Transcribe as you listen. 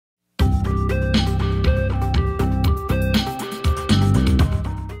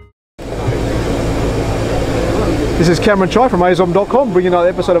This is Cameron Chai from azom.com, bringing another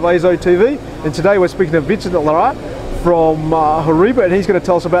episode of Azo TV, and today we're speaking to Vincent Larat from Horiba, and he's going to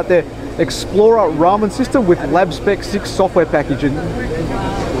tell us about their XploRA Raman system with Labspec 6 software package.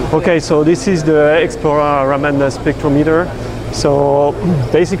 Okay, so this is the XploRA Raman Spectrometer. So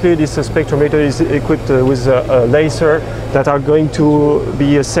basically this spectrometer is equipped with a laser that are going to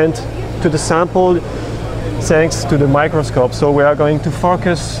be sent to the sample thanks to the microscope. So we are going to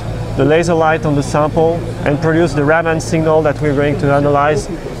focus the laser light on the sample and produce the Raman signal that we're going to analyze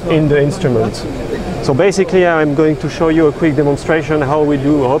in the instrument. So basically I'm going to show you a quick demonstration how we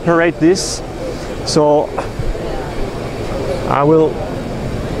do operate this. So I will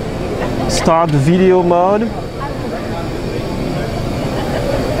start the video mode.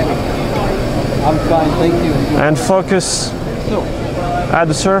 I'm fine, thank you. And focus at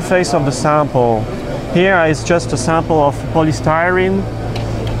the surface of the sample. Here is just a sample of polystyrene,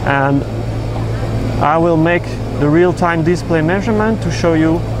 and I will make the real-time display measurement to show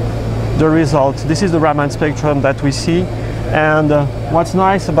you the result. This is the Raman spectrum that we see, and what's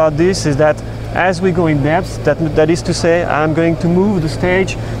nice about this is that as we go in depth, that is to say, I'm going to move the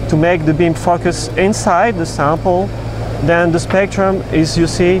stage to make the beam focus inside the sample. Then the spectrum is, you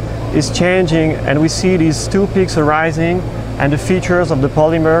see, is changing, and we see these two peaks arising and the features of the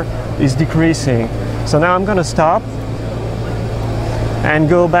polymer is decreasing. So now I'm going to stop and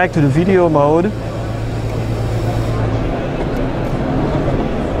go back to the video mode.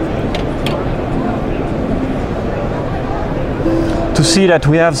 To see that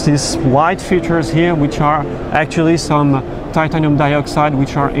we have these white features here, which are actually some titanium dioxide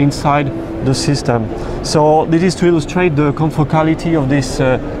which are inside the system. So this is to illustrate the confocality of these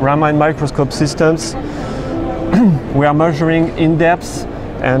Raman microscope systems. We are measuring in depth,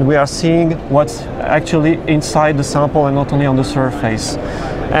 and we are seeing what's actually inside the sample and not only on the surface.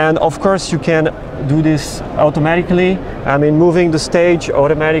 And of course you can do this automatically, I mean moving the stage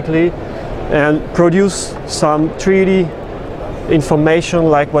automatically, and produce some 3D information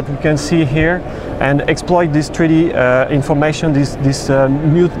like what we can see here, and exploit this 3D information, this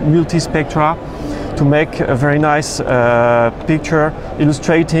multispectra, to make a very nice picture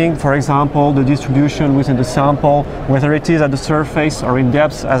illustrating, for example, the distribution within the sample, whether it is at the surface or in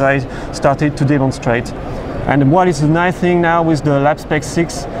depth, as I started to demonstrate. And what is the nice thing now with the Labspec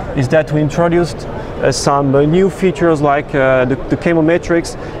 6 is that we introduced some new features like the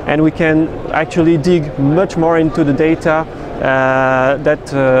chemometrics, and we can actually dig much more into the data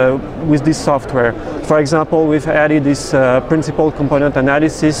with this software. For example, we've added this principal component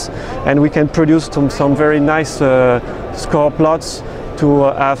analysis, and we can produce some very nice score plots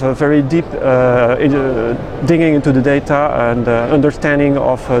to have a very deep digging into the data and understanding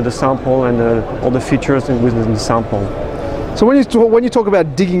of the sample and all the features within the sample. So when you talk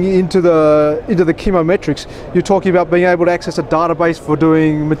about digging into the chemometrics, you're talking about being able to access a database for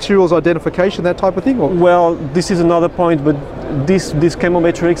doing materials identification, that type of thing? Or? Well, this is another point, but this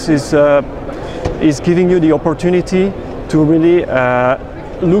chemometrics is giving you the opportunity to really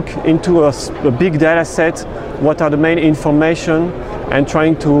look into a big data set, what are the main information, and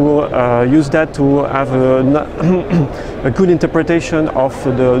trying to use that to have a good interpretation of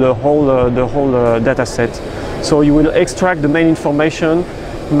the whole data set. So you will extract the main information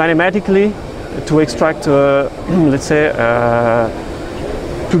mathematically to extract, let's say,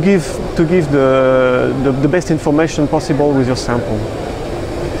 to give the best information possible with your sample.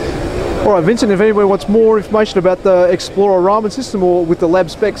 All right, Vincent, if anyone wants more information about the XploRA Raman system or with the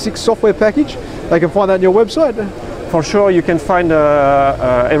Labspec 6 software package, they can find that on your website. For sure, you can find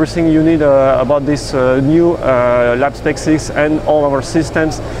everything you need about this new Labspec 6 and all our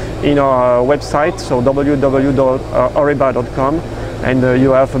systems in our website, so www.horiba.com, and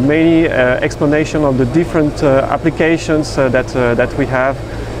you have many explanation of the different applications that we have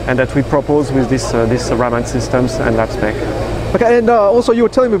and that we propose with this Raman systems and Labspec. Okay, and also you were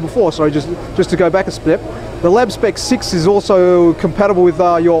telling me before, sorry, just to go back a step, the Labspec 6 is also compatible with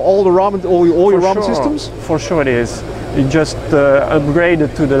your older Raman, all your Raman systems? For sure it is. You just upgrade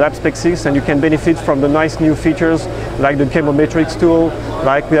to the Labspec 6 and you can benefit from the nice new features like the chemometrics tool,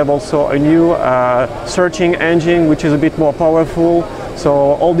 like we have also a new searching engine which is a bit more powerful. So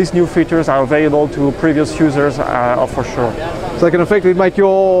all these new features are available to previous users for sure. So they can effectively make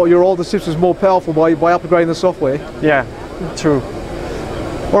your older systems more powerful by upgrading the software? Yeah, true.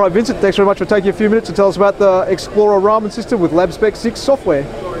 All right, Vincent, thanks very much for taking a few minutes to tell us about the XploRA Raman system with Labspec 6 software.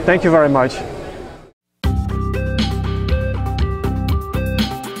 Thank you very much.